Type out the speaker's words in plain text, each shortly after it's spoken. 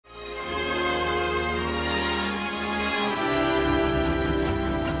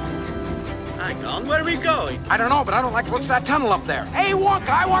on? Where are we going? I don't know, but I don't like the looks of that tunnel up there. Hey, Wonka,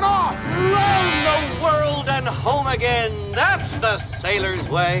 I want off! Round the world and home again. That's the sailor's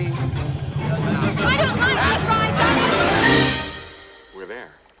way. I don't like this ride, Daddy. We're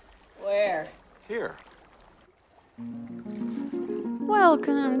there. Where? Here.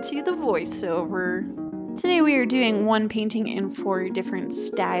 Welcome to the voiceover. Today we are doing one painting in 4 different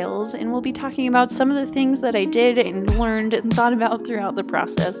styles, and we'll be talking about some of the things that I did and learned and thought about throughout the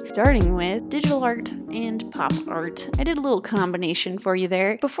process, starting with digital art and pop art. I did a little combination for you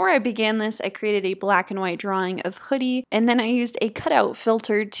there. Before I began this, I created a black and white drawing of Hoodie, and then I used a cutout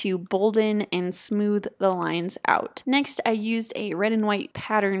filter to bolden and smooth the lines out. Next, I used a red and white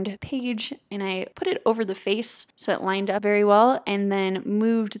patterned page, and I put it over the face so it lined up very well, and then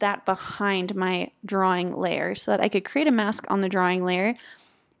moved that behind my drawing layer so that I could create a mask on the drawing layer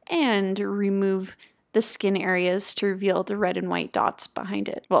and remove the skin areas to reveal the red and white dots behind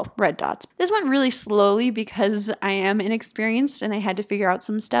it. Well, red dots. This went really slowly because I am inexperienced and I had to figure out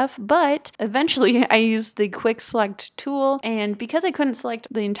some stuff, but eventually I used the quick select tool, and because I couldn't select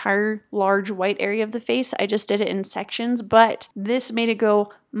the entire large white area of the face, I just did it in sections, but this made it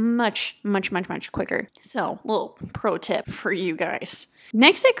go much quicker. So, little pro tip for you guys.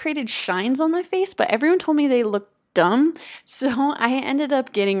 Next, I created shines on the face, but everyone told me they looked dumb, so I ended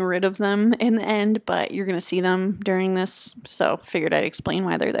up getting rid of them in the end, but you're gonna see them during this, so figured I'd explain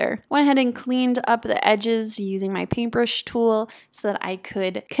why they're there. Went ahead and cleaned up the edges using my paintbrush tool so that I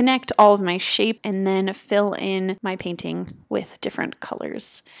could connect all of my shape and then fill in my painting with different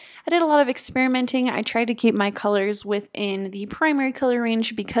colors. I did a lot of experimenting. I tried to keep my colors within the primary color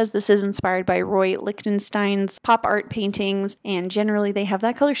range because this is inspired by Roy Lichtenstein's pop art paintings, and generally they have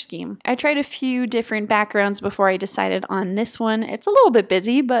that color scheme. I tried a few different backgrounds before I decided on this one. It's a little bit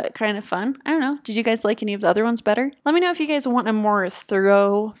busy, but kind of fun. I don't know. Did you guys like any of the other ones better? Let me know if you guys want a more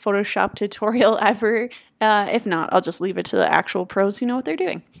thorough Photoshop tutorial ever. If not, I'll just leave it to the actual pros who know what they're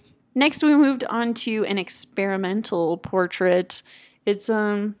doing. Next, we moved on to an experimental portrait. It's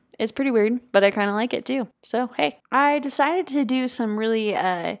pretty weird, but I kind of like it too. So, hey, I decided to do some really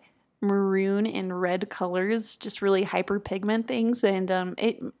maroon and red colors, just really hyperpigment things, and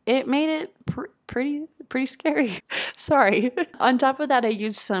it made it pretty scary. Sorry. On top of that, I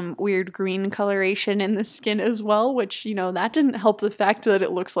used some weird green coloration in the skin as well, which, you know, that didn't help the fact that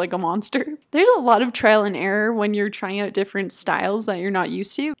it looks like a monster. There's a lot of trial and error when you're trying out different styles that you're not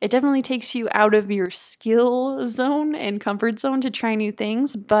used to. It definitely takes you out of your skill zone and comfort zone to try new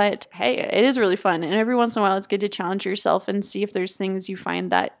things, but hey, it is really fun, and every once in a while it's good to challenge yourself and see if there's things you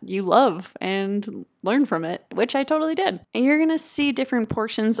find that you love and learn from it, which I totally did. And you're gonna see different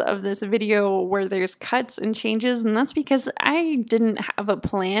portions of this video where there's cuts and changes, and that's because I didn't have a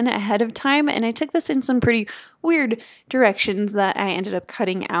plan ahead of time, and I took this in some pretty weird directions that I ended up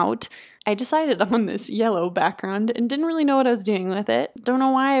cutting out. I decided on this yellow background and didn't really know what I was doing with it. Don't know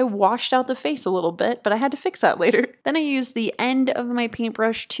why I washed out the face a little bit, but I had to fix that later. Then I used the end of my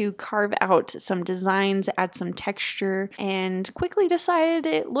paintbrush to carve out some designs, add some texture, and quickly decided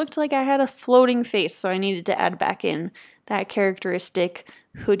it looked like I had a floating face, so I needed to add back in that characteristic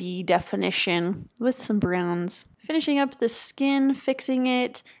hoodie definition with some browns. Finishing up the skin, fixing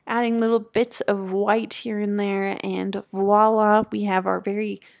it, adding little bits of white here and there, and voila, we have our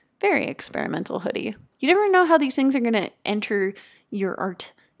very experimental hoodie. You never know how these things are going to enter your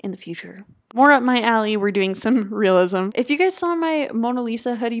art in the future. More up my alley, we're doing some realism. If you guys saw my Mona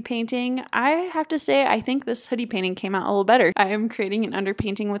Lisa hoodie painting, I have to say I think this hoodie painting came out a little better. I am creating an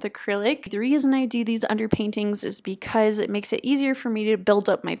underpainting with acrylic. The reason I do these underpaintings is because it makes it easier for me to build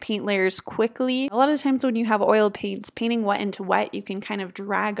up my paint layers quickly. A lot of times when you have oil paints, painting wet into wet, you can kind of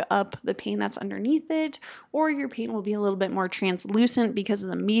drag up the paint that's underneath it, or your paint will be a little bit more translucent because of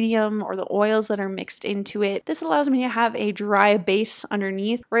the medium or the oils that are mixed into it. This allows me to have a dry base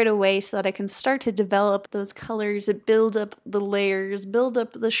underneath right away so that I can start to develop those colors, build up the layers, build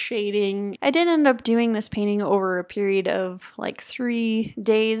up the shading. I did end up doing this painting over a period of like 3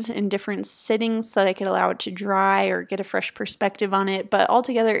 days in different sittings so that I could allow it to dry or get a fresh perspective on it, but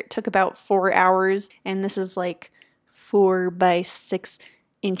altogether it took about 4 hours, and this is like 4 by 6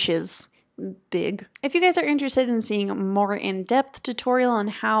 inches big. If you guys are interested in seeing a more in-depth tutorial on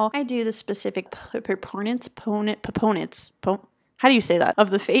how I do the specific how do you say that,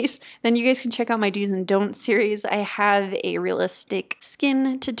 of the face, then you guys can check out my do's and don'ts series. I have a realistic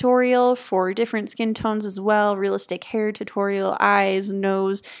skin tutorial for different skin tones as well, realistic hair tutorial, eyes,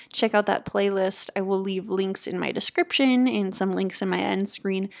 nose. Check out that playlist. I will leave links in my description and some links in my end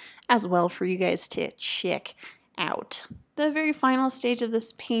screen as well for you guys to check out. The very final stage of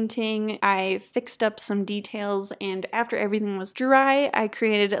this painting, I fixed up some details, and after everything was dry, I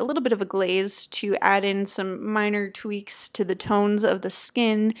created a little bit of a glaze to add in some minor tweaks to the tones of the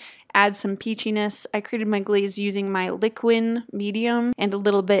skin, add some peachiness. I created my glaze using my liquid medium and a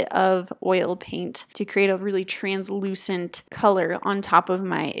little bit of oil paint to create a really translucent color on top of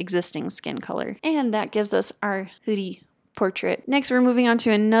my existing skin color. And that gives us our hoodie portrait. Next, we're moving on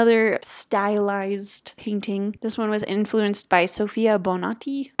to another stylized painting. This one was influenced by Sofia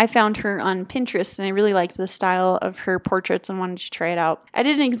Bonatti. I found her on Pinterest and I really liked the style of her portraits and wanted to try it out. I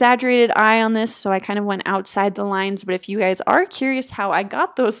did an exaggerated eye on this, so I kind of went outside the lines, but if you guys are curious how I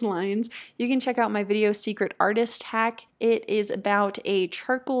got those lines, you can check out my video Secret Artist Hack. It is about a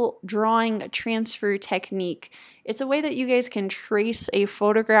charcoal drawing transfer technique. It's a way that you guys can trace a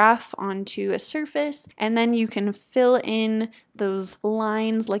photograph onto a surface and then you can fill in those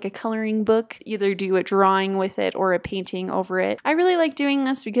lines like a coloring book, either do a drawing with it or a painting over it. I really like doing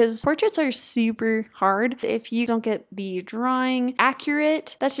this because portraits are super hard. If you don't get the drawing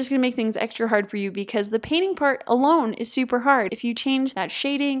accurate, that's just gonna make things extra hard for you because the painting part alone is super hard. If you change that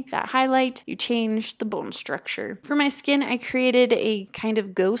shading, that highlight, you change the bone structure. For my skin, I created a kind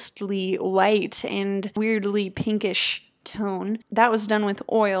of ghostly white and weirdly pinkish tone. That was done with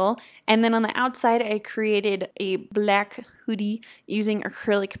oil. And then on the outside, I created a black hoodie using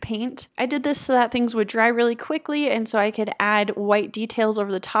acrylic paint. I did this so that things would dry really quickly and so I could add white details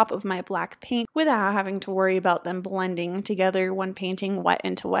over the top of my black paint without having to worry about them blending together when painting wet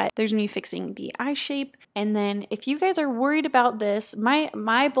into wet. There's me fixing the eye shape. And then if you guys are worried about this, my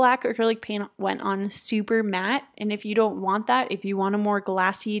black acrylic paint went on super matte. And if you don't want that, if you want a more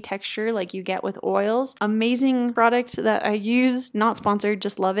glassy texture like you get with oils, amazing product that I use, not sponsored,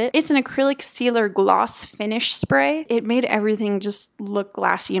 just love it. It's an acrylic sealer gloss finish spray. It made everything just look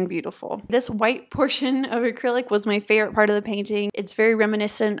glassy and beautiful. This white portion of acrylic was my favorite part of the painting. It's very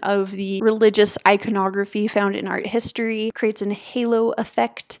reminiscent of the religious iconography found in art history. It creates a halo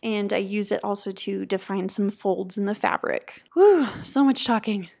effect, and I use it also to define some folds in the fabric. Whew, so much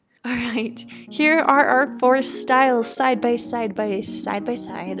talking. All right, here are our 4 styles side by side by side by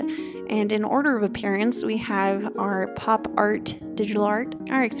side. And in order of appearance, we have our pop art, digital art,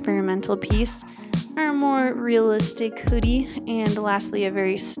 our experimental piece, our more realistic hoodie, and lastly, a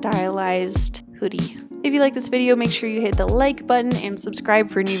very stylized hoodie. If you like this video, make sure you hit the like button and subscribe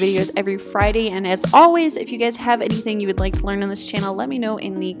for new videos every Friday. And as always, if you guys have anything you would like to learn on this channel, let me know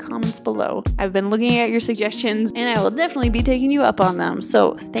in the comments below. I've been looking at your suggestions and I will definitely be taking you up on them.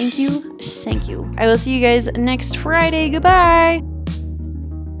 So thank you. I will see you guys next Friday. Goodbye.